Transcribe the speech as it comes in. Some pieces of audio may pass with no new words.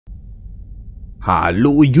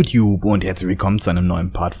Hallo YouTube und herzlich willkommen zu einem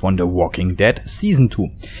neuen Part von The Walking Dead Season 2.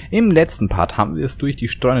 Im letzten Part haben wir es durch die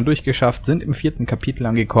Streuner durchgeschafft, sind im 4. Kapitel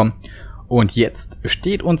angekommen und jetzt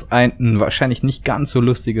steht uns ein wahrscheinlich nicht ganz so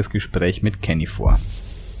lustiges Gespräch mit Kenny vor.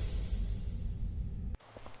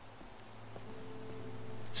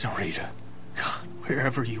 Sarita, God,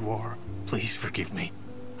 wherever you are, please forgive me.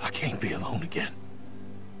 I can't be alone again.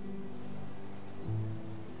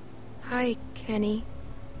 Hi, Kenny.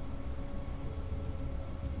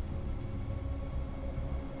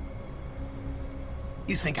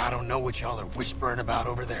 You think I don't know what y'all are whispering about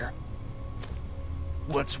over there?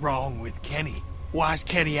 What's wrong with Kenny? Why's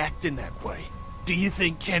Kenny acting that way? Do you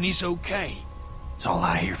think Kenny's okay? It's all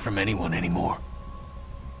I hear from anyone anymore.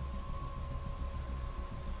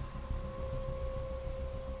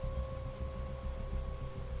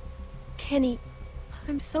 Kenny,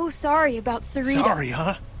 I'm so sorry about Sarita. Sorry,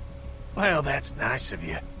 huh? Well, that's nice of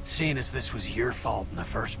you, seeing as this was your fault in the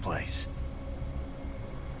first place.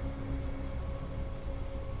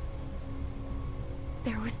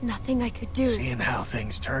 There was nothing I could do. Seeing how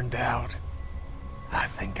things turned out, I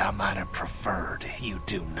think I might have preferred you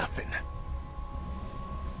do nothing.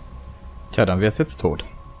 Tja, dann wär's jetzt tot.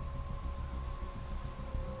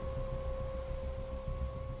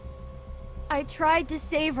 I tried to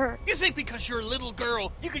save her. You think because you're a little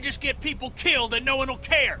girl, you can just get people killed and no one will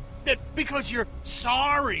care? That because you're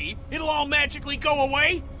sorry, it'll all magically go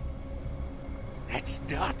away? That's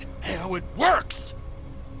not how it works!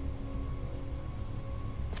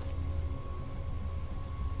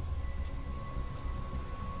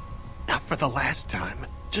 Now for the last time,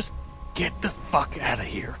 just get the fuck out of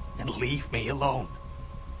here and leave me alone.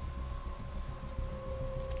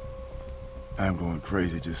 I'm going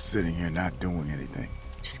crazy just sitting here not doing anything.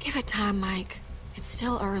 Just give it time, Mike. It's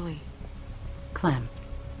still early. Clem,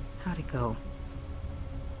 how'd it go?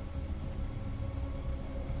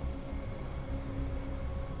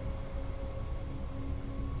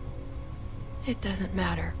 It doesn't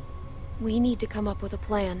matter. We need to come up with a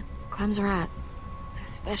plan. Clem's right.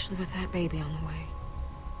 Especially with that baby on the way.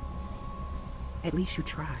 At least you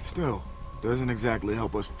tried. Still, doesn't exactly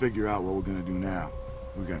help us figure out what we're gonna do now.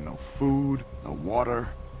 We got no food, no water,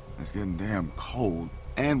 it's getting damn cold,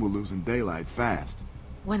 and we're losing daylight fast.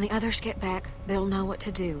 When the others get back, they'll know what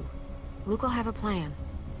to do. Luke will have a plan.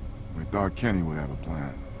 We thought Kenny would have a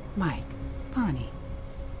plan. Mike, Bonnie.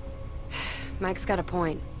 Mike's got a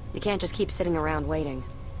point. You can't just keep sitting around waiting.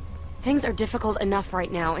 Things are difficult enough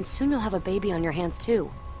right now, and soon you'll have a baby on your hands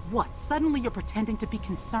too. What, suddenly you're pretending to be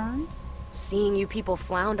concerned? Seeing you people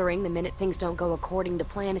floundering the minute things don't go according to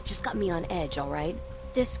plan has just got me on edge, alright?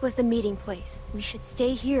 This was the meeting place. We should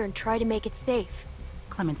stay here and try to make it safe.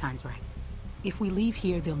 Clementine's right. If we leave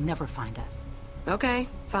here, they'll never find us. Okay,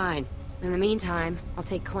 fine. In the meantime, I'll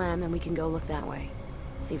take Clem and we can go look that way.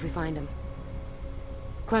 See if we find him.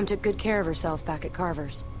 Clem took good care of herself back at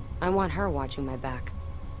Carver's. I want her watching my back.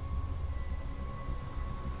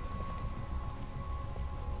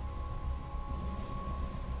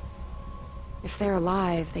 If they're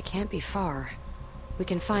alive, they can't be far. We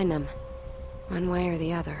can find them, one way or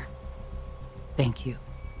the other. Thank you.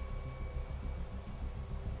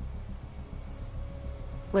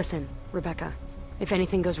 Listen, Rebecca, if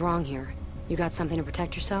anything goes wrong here, you got something to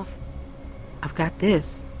protect yourself? I've got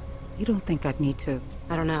this. You don't think I'd need to...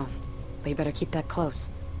 I don't know, but you better keep that close.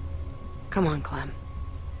 Come on, Clem.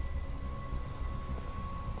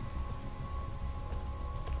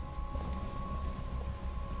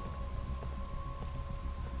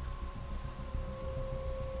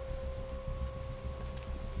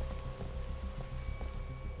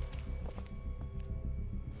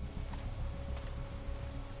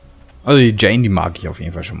 Also die Jane, die mag ich auf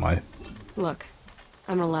jeden Fall schon mal. Look,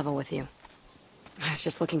 I'm gonna level with you. I was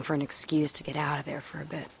just looking for an excuse to get out of there for a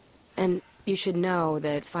bit. And you should know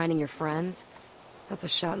that finding your friends, that's a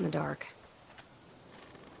shot in the dark.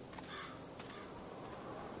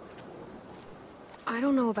 I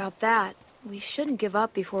don't know about that. We shouldn't give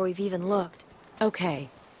up before we've even looked. Okay,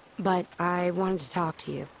 but I wanted to talk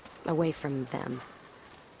to you, away from them.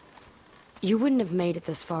 You wouldn't have made it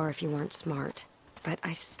this far if you weren't smart. But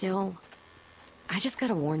I just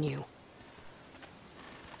gotta warn you.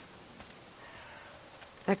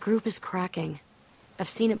 That group is cracking. I've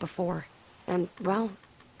seen it before. And, well,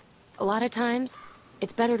 a lot of times,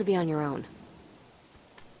 it's better to be on your own.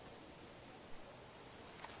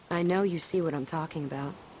 I know you see what I'm talking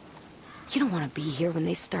about. You don't want to be here when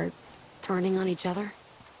they start turning on each other.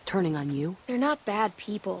 Turning on you. They're not bad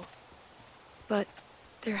people. But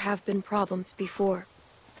there have been problems before.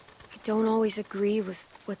 I don't always agree with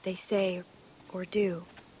what they say or do.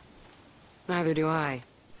 Neither do I.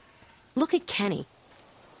 Look at Kenny.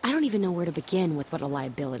 I don't even know where to begin with what a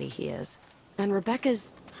liability he is. And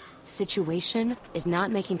Rebecca's situation is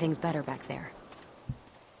not making things better back there.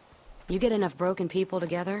 You get enough broken people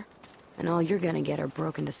together, and all you're gonna get are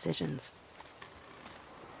broken decisions.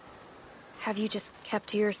 Have you just kept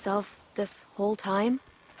to yourself this whole time?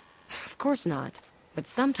 Of course not. But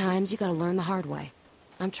sometimes you gotta learn the hard way.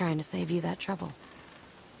 I'm trying to save you that trouble.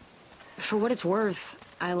 For what it's worth,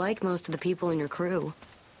 I like most of the people in your crew.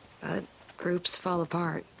 But groups fall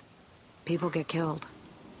apart. People get killed.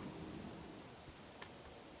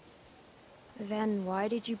 Then why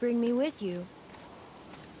did you bring me with you?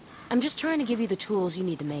 I'm just trying to give you the tools you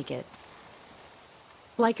need to make it.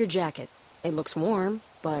 Like your jacket. It looks warm,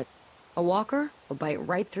 but a walker will bite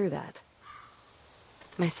right through that.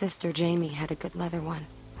 My sister Jamie had a good leather one.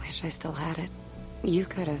 Wish I still had it. You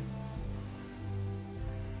could've.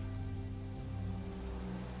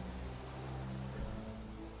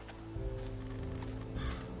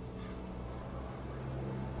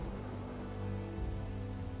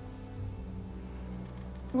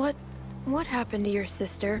 What happened to your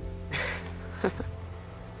sister?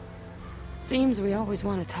 Seems we always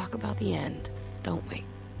want to talk about the end, don't we?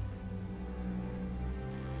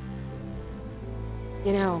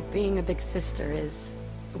 You know, being a big sister is,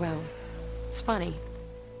 well, it's funny.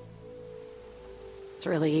 It's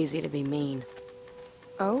really easy to be mean.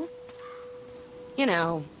 Oh? You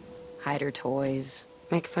know, hide her toys,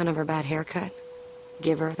 make fun of her bad haircut,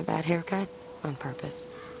 give her the bad haircut on purpose.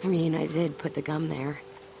 I mean, I did put the gum there.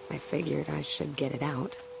 I figured I should get it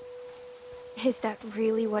out. Is that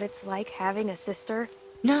really what it's like having a sister?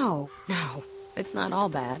 No, it's not all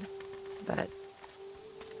bad, but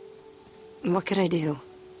what could I do?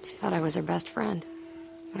 She thought I was her best friend.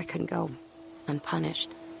 I couldn't go unpunished.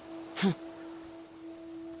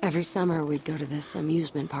 Every summer we'd go to this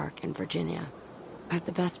amusement park in Virginia, but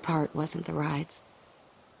the best part wasn't the rides.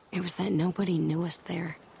 It was that nobody knew us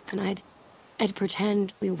there, and I'd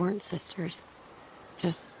pretend we weren't sisters,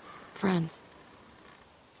 just friends.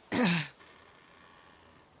 All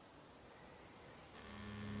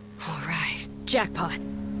right, jackpot.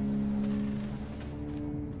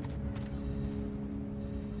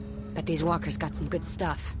 Bet these walkers got some good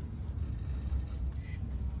stuff.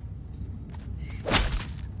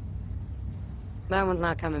 That one's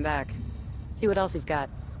not coming back. See what else he's got.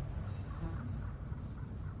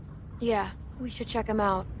 Yeah, we should check him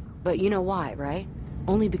out. But you know why, right?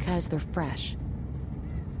 Only because they're fresh.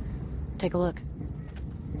 Take a look.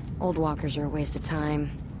 Old walkers are a waste of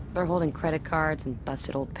time. They're holding credit cards and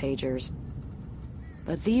busted old pagers.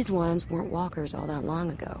 But these ones weren't walkers all that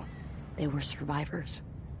long ago. They were survivors.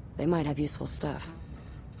 They might have useful stuff.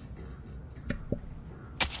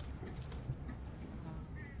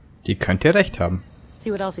 Die könnte recht haben.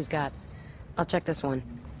 See what else he's got. I'll check this one.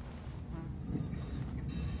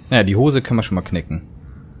 Naja, die Hose können wir schon mal knicken.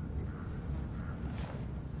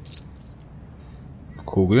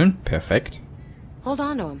 Kugeln, perfekt. Hold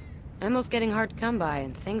on to him. Ammo's getting hard to come by,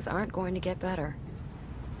 and things aren't going to get better.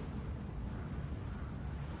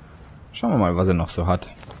 Schauen wir mal, was er noch so hat.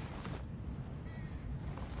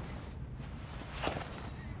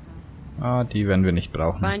 Ah, die werden wir nicht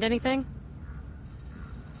brauchen. Find anything?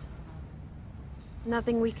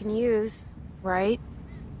 Nothing we can use, right?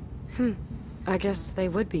 I guess they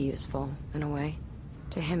would be useful, in a way.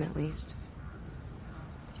 To him, at least.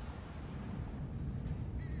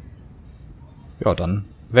 Ja, dann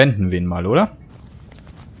wenden wir ihn mal, oder?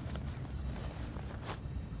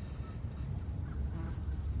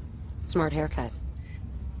 Smart haircut.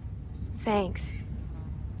 Thanks.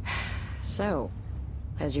 So,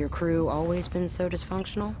 has your crew always been so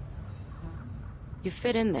dysfunctional? You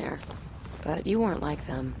fit in there, but you weren't like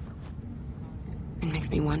them. It makes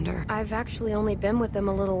me wonder. I've actually only been with them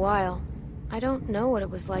a little while. I don't know what it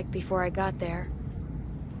was like before I got there.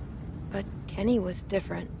 But Kenny was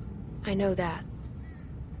different. I know that.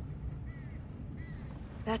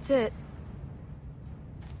 That's it.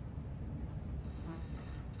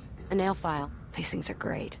 A nail file. These things are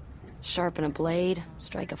great. Sharpen a blade,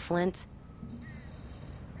 strike a flint.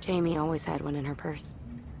 Jamie always had one in her purse.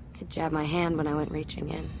 I'd jab my hand when I went reaching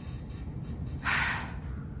in.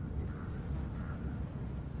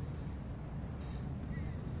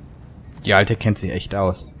 Die Alte kennt sich echt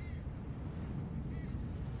aus.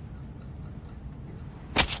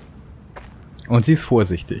 Und sie ist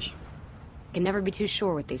vorsichtig. Can never be too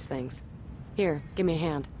sure with these things. Here, give me a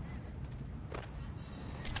hand.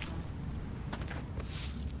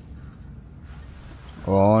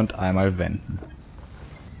 Und einmal wenden.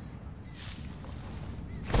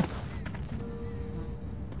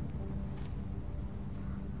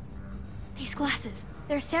 These glasses,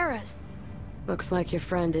 They're Sarah's. Looks like your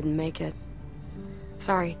friend didn't make it.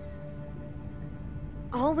 Sorry.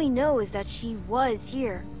 All we know is that she was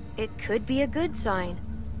here. It could be a good sign.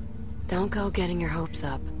 Don't go getting your hopes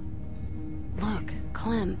up. Look,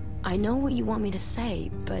 Clem, I know what you want me to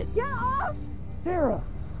say, but... Sarah!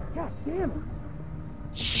 God damn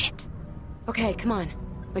it! Shit! Okay, come on.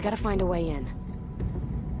 We gotta find a way in.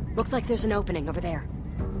 Looks like there's an opening over there.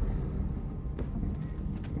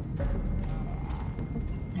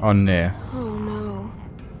 Oh ne. Oh no.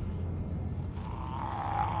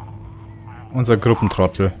 Unser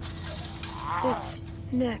Gruppentrottel. It's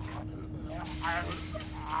Nick.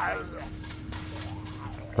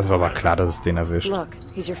 Das war aber klar, dass es den erwischt. Look,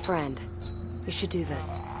 he's your friend. You should do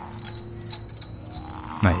this.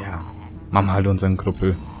 Naja, machen wir halt unseren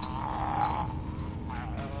Gruppel.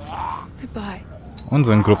 Goodbye.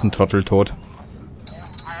 Unseren Gruppentrottel tot.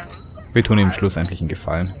 Wir tun ihm schlussendlich einen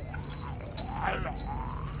Gefallen.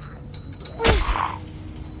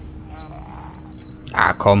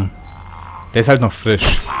 Ah, komm. Der ist halt noch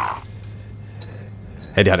frisch.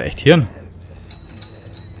 Hey, der hat echt Hirn.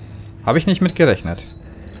 Habe ich nicht mit gerechnet.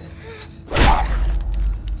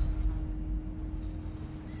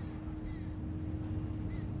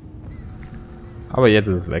 Aber jetzt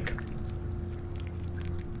ist es weg.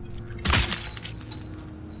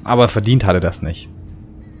 Aber verdient hat er das nicht.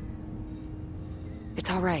 It's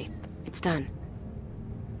alright. It's done.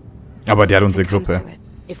 Aber der hat If unsere it comes Gruppe. to it,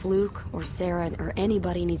 if Luke or Sarah or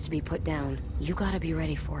anybody needs to be put down, you gotta be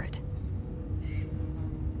ready for it.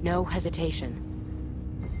 No hesitation.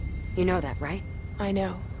 You know that, right? I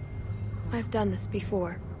know. I've done this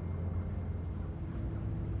before.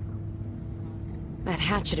 That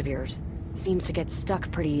hatchet of yours seems to get stuck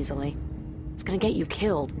pretty easily. It's gonna get you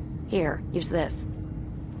killed. Here, use this.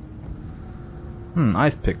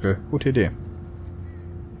 Eispickel. Gute Idee.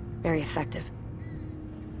 Very effective.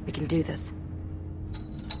 We can do this.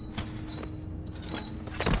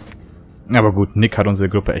 Aber gut, Nick hat unsere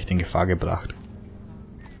Gruppe echt in Gefahr gebracht.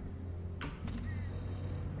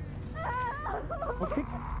 Okay,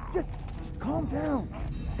 just calm down.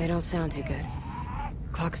 They don't sound too good.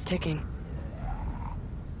 Clock is ticking.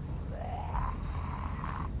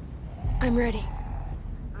 I'm ready.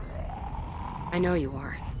 I know you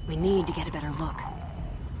are. We need to get a better look.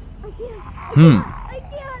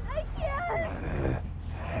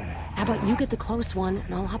 How about you get the close one,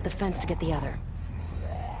 and I'll hop the fence to get the other.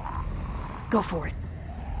 Go for it.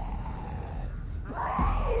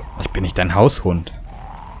 Ich bin nicht dein Haushund.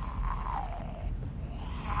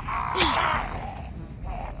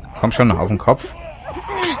 Komm schon, auf den Kopf.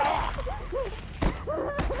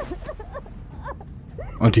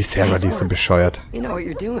 Und die Sarah, die ist so bescheuert. You know what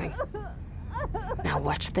you're doing. Now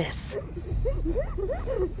watch this.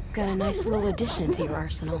 Got a nice little addition to your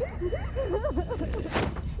arsenal.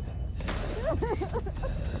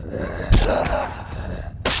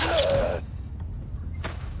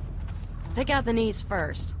 Take out the knees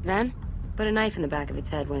first. Then, put a knife in the back of its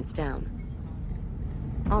head when it's down.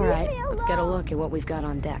 Alright, let's get a look at what we've got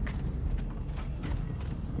on deck.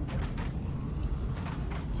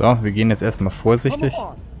 So, wir gehen jetzt erstmal vorsichtig.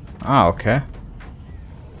 Ah, okay.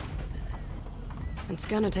 It's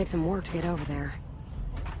gonna take some work to get over there.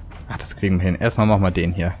 Ach, das kriegen wir hin. Erstmal machen wir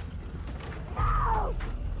den hier.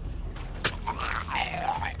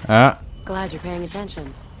 Ja, Glad you're paying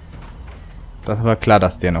attention. das war klar,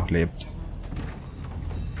 dass der noch lebt.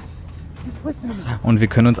 Und wir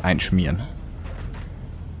können uns einschmieren.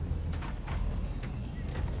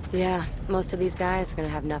 Yeah, most of these guys are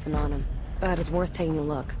gonna have nothing on them. But it's worth taking a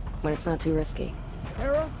look, when it's not too risky.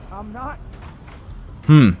 Sarah, I'm not.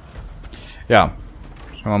 Ja.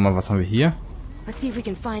 Schauen wir mal, was haben wir hier? Let's see if we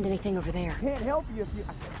can find anything over there. Can't help you if you.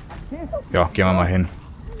 I can't help Ja, gehen wir mal hin.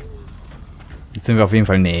 Jetzt sind wir auf jeden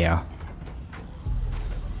Fall näher.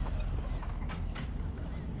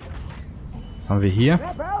 Was haben wir hier?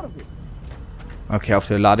 Snap out of it. Okay, auf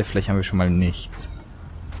der Ladefläche haben wir schon mal nichts.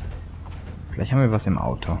 Vielleicht haben wir was im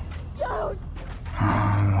Auto.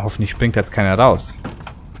 Hoffentlich springt jetzt keiner raus.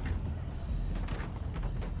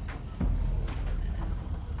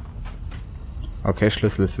 Okay,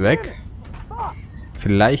 Schlüssel ist weg.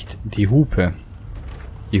 Vielleicht die Hupe.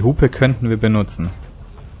 Die Hupe könnten wir benutzen.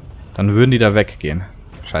 Dann würden die da weggehen.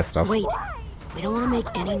 Scheiß drauf. Wait, we don't want to make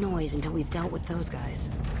any noise until we've dealt with those guys.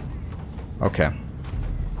 Okay.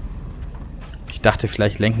 Ich dachte,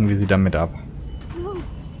 vielleicht lenken wir sie damit ab.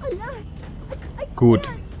 Gut.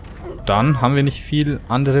 Dann haben wir nicht viel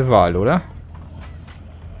andere Wahl, oder?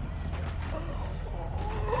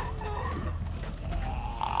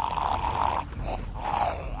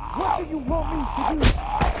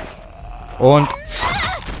 Und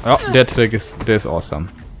Ja, der Trick ist, der ist awesome.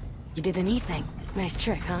 You did the knee thing. Nice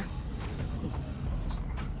trick, huh?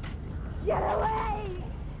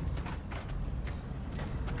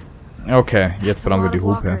 Okay, jetzt brauchen wir die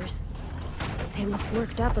Hupe. They look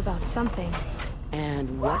worked up about something.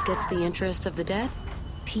 And what gets the interest of the dead?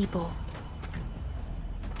 People.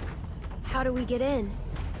 How do we get in?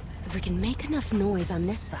 If we can make enough noise on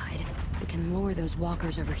this side, we can lure those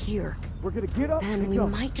walkers over here. We're gonna get up. Then we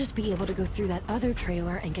might just be able to go through that other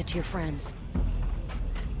trailer and get to your friends.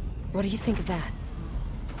 What do you think of that?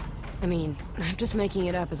 I mean, I'm just making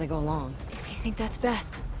it up as I go along. If you think that's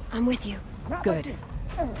best, I'm with you. Good.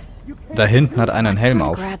 Da hinten hat einer einen Helm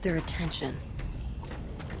auf. Grab their attention.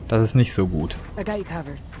 Das ist nicht so gut. I got you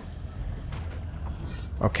covered.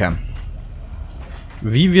 Okay.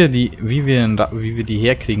 Wie wir die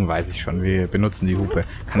herkriegen, weiß ich schon. Wir benutzen die Hupe.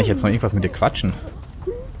 Kann ich jetzt noch irgendwas mit dir quatschen?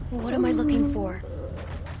 What am I looking for?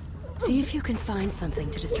 See if you can find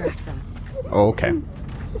something to distract them. Okay.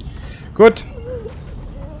 Gut.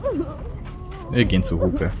 Wir gehen zur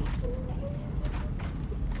Hupe.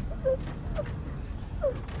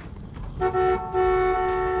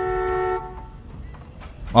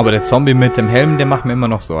 Aber der Zombie mit dem Helm, der macht mir immer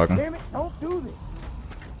noch Sorgen.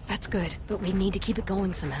 That's good, but we need to keep it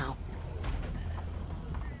going somehow.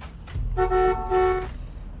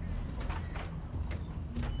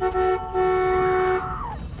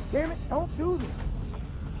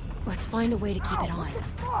 Let's find a way to keep it on.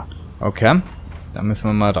 Okay, dann müssen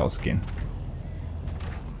wir mal rausgehen.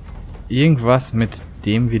 Irgendwas, mit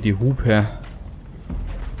dem wir die Hupe...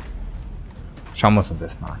 Schauen wir es uns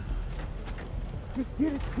erstmal an.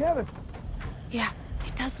 Yeah,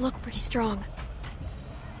 it does look pretty strong.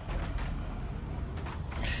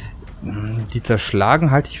 Die zerschlagen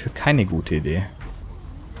halte ich für keine gute Idee.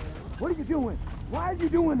 What are you doing? Why are you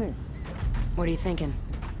doing this? What are you thinking?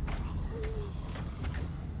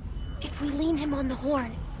 If we lean him on the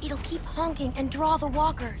horn, it'll keep honking and draw the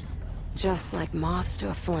walkers. Just like moths to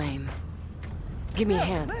a flame. Give me a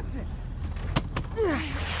hand.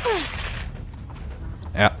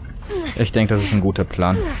 Ja, ich denke, das ist ein guter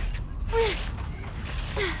Plan.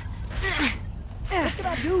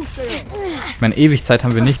 Ich meine, ewig Zeit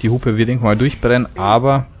haben wir nicht. Die Hupe wird irgendwann mal durchbrennen,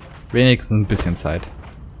 aber wenigstens ein bisschen Zeit.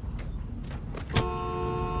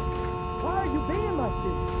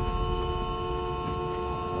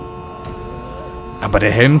 Aber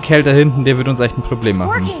der Helmkerl da hinten, der wird uns echt ein Problem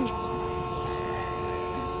machen.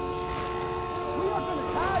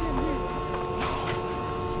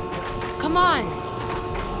 Come on.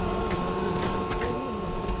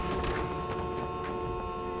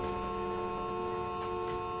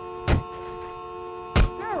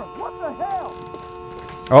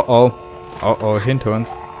 Oh oh. Oh oh, hinter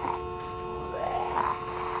uns.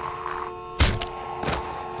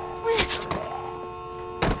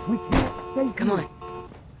 Come on.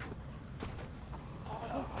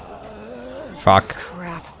 Fuck.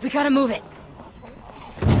 Crap. We gotta move it.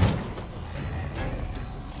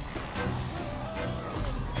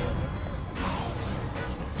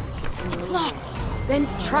 It's locked. Then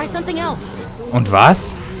try something else. Und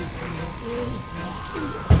was?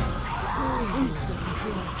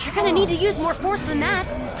 You're gonna need to use more force than that.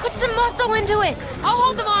 Put some muscle into it. I'll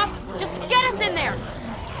hold them off. Just get us in there.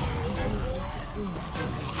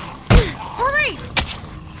 Hurry!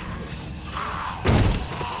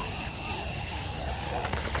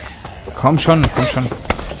 Komm schon, komm schon.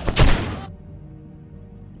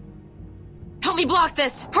 Help me block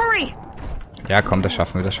this. Hurry! Ja, komm, das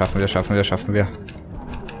schaffen wir, das schaffen wir, das schaffen wir, das schaffen wir.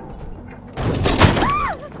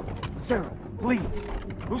 Sarah, please.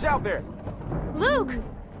 Who's out there? Luke!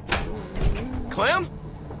 Clem?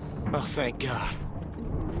 Oh, thank God.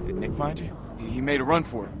 Did Nick find you? He made a run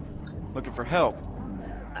for it. Looking for help.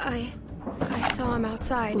 I saw him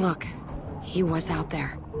outside. Look, he was out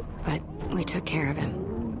there, but we took care of him.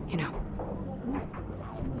 You know.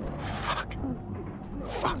 Fuck.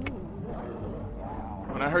 Fuck.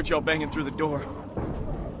 When I heard y'all banging through the door.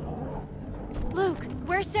 Luke,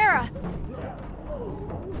 where's Sarah?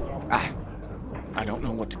 I don't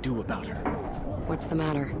know what to do about her. What's the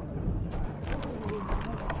matter?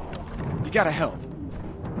 You gotta help.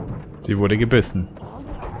 Sie wurde gebissen.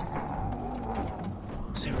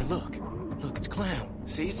 Sarah, look. Look, it's Clem.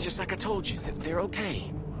 See, it's just like I told you. They're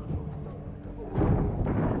okay.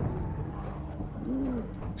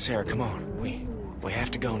 Sarah, come on. We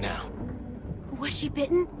have to go now. Was she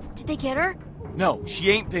bitten? Did they get her? No, she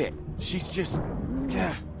ain't bit. She's just...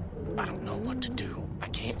 I don't know what to do. I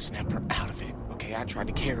can't snap her out of it. Okay, I tried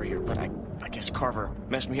to carry her, but I guess Carver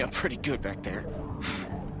messed me up pretty good back there.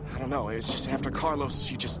 I don't know, it was just after Carlos,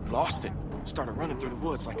 she just lost it. Started running through the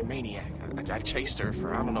woods like a maniac. I chased her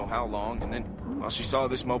for I don't know how long, and then, while she saw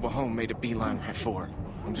this mobile home, made a beeline right for her.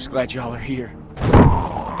 I'm just glad y'all are here.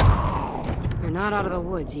 We're not out of the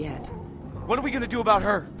woods yet. What are we gonna do about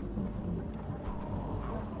her?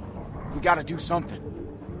 We gotta do something.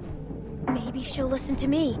 Maybe she'll listen to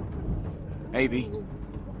me. Maybe.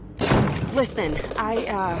 Listen,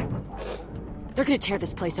 they're gonna tear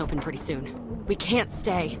this place open pretty soon. We can't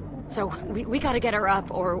stay. So, we gotta get her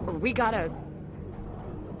up, or we gotta...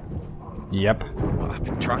 Yep. Well, I've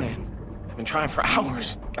been trying. I've been trying for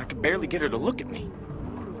hours. I could barely get her to look at me.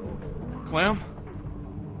 Clem?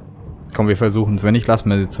 Komm, wir versuchen's. Wenn nicht, lassen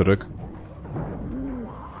wir sie zurück.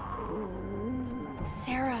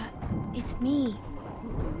 Sarah, it's me.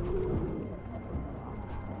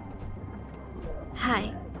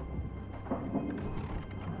 Hi.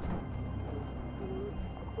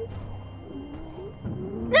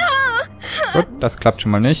 Gut, das klappt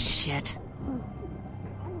schon mal nicht. Shit.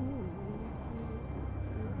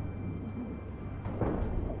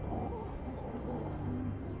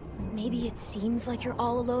 Maybe it seems like you're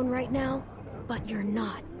all alone right now, but you're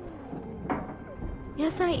not.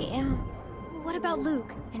 Yes, I am. What about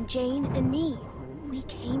Luke and Jane and me? We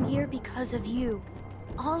came here because of you.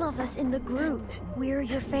 All of us in the group. We're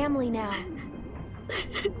your family now.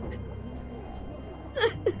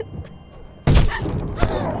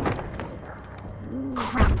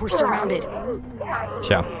 Crap, we're surrounded.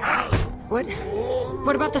 Tja.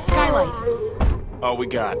 What about the skylight? All we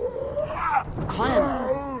got.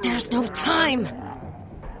 Clem, there's no time.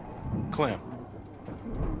 Clem.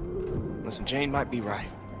 Listen, Jane might be right.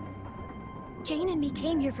 Jane and me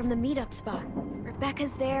came here from the meetup spot.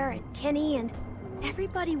 Rebecca's there, and Kenny, and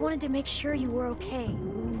everybody wanted to make sure you were okay.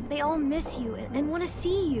 They all miss you and want to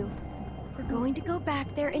see you. We're going to go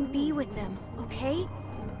back there and be with them, okay?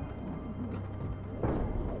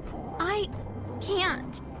 I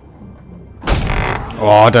can't.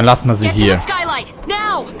 Oh, dann lassen wir sie Get to hier. the skylight,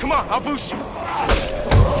 now! Come on, I'll boost you.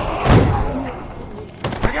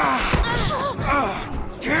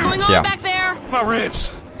 What's going Tja. on back there? My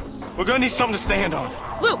ribs. We're gonna need something to stand on.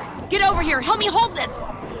 Luke, get over here. Help me hold this.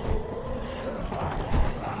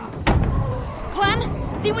 Clem,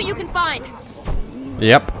 see what you can find.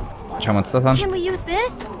 Yep. Schauen wir uns das an. Can we use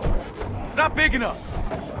this? It's not big enough.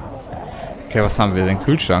 Okay, was haben wir? Den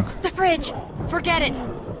Kühlschrank. The fridge. Forget it.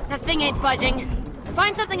 That thing ain't budging.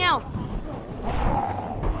 Find something else.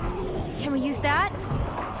 Can we use that?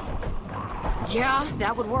 Yeah,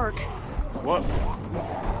 that would work. What?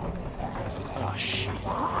 Oh, shit.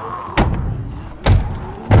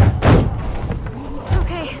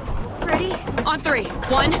 Okay, ready? On 3.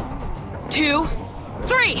 1, 2,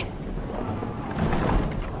 3.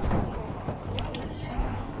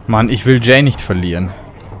 Mann, ich will Jane nicht verlieren.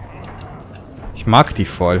 Ich mag die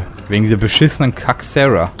voll. Wegen dieser beschissenen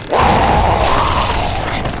Kack-Sarah.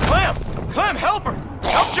 Clem! Clem, help her!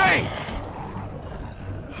 Help Jane!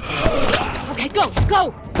 Okay, go,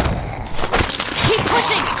 go. Keep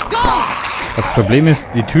pushing, go. Das Problem ist,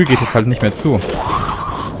 die Tür geht jetzt halt nicht mehr zu.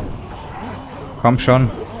 Komm schon.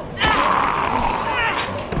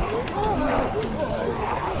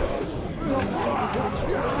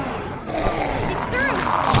 It's through.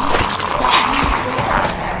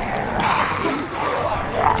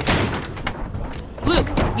 Luke,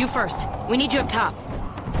 you first. We need you up top.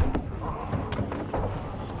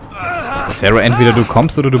 Sarah, entweder du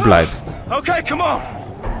kommst oder du bleibst. Okay, come on!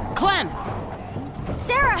 Clem,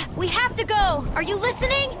 Sarah, we have to go. Are you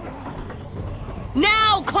listening?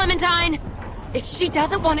 now, Clementine. If she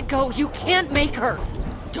doesn't want to go, you can't make her.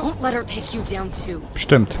 Don't let her take you down too.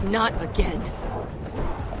 Stimmt. Not again.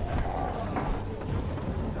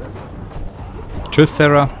 Tschüss,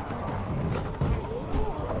 Sarah.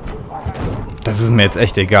 Das ist mir jetzt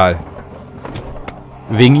echt egal.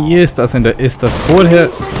 Wegen ihr ist das vorher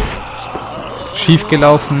schief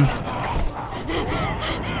gelaufen.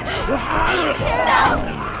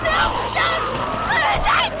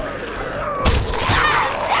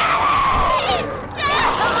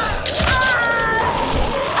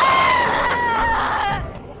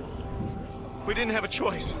 We didn't have a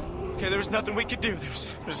choice. Okay, there was nothing we could do.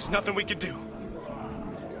 There's just nothing we could do.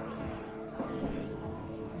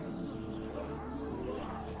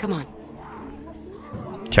 Come on.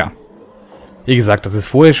 Tja. Wie gesagt, das ist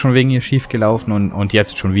vorher schon wegen ihr schief gelaufen und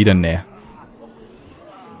jetzt schon wieder, ne.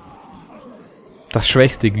 Das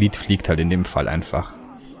schwächste Glied fliegt halt in dem Fall einfach.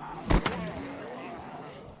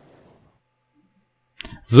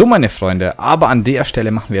 So, meine Freunde, aber an der Stelle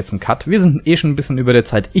machen wir jetzt einen Cut. Wir sind eh schon ein bisschen über der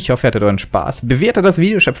Zeit. Ich hoffe, ihr hattet euren Spaß. Bewertet das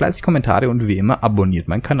Video, schreibt fleißig Kommentare und wie immer abonniert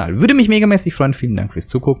meinen Kanal. Würde mich megamäßig freuen. Vielen Dank fürs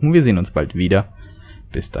Zugucken. Wir sehen uns bald wieder.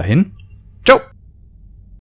 Bis dahin. Ciao!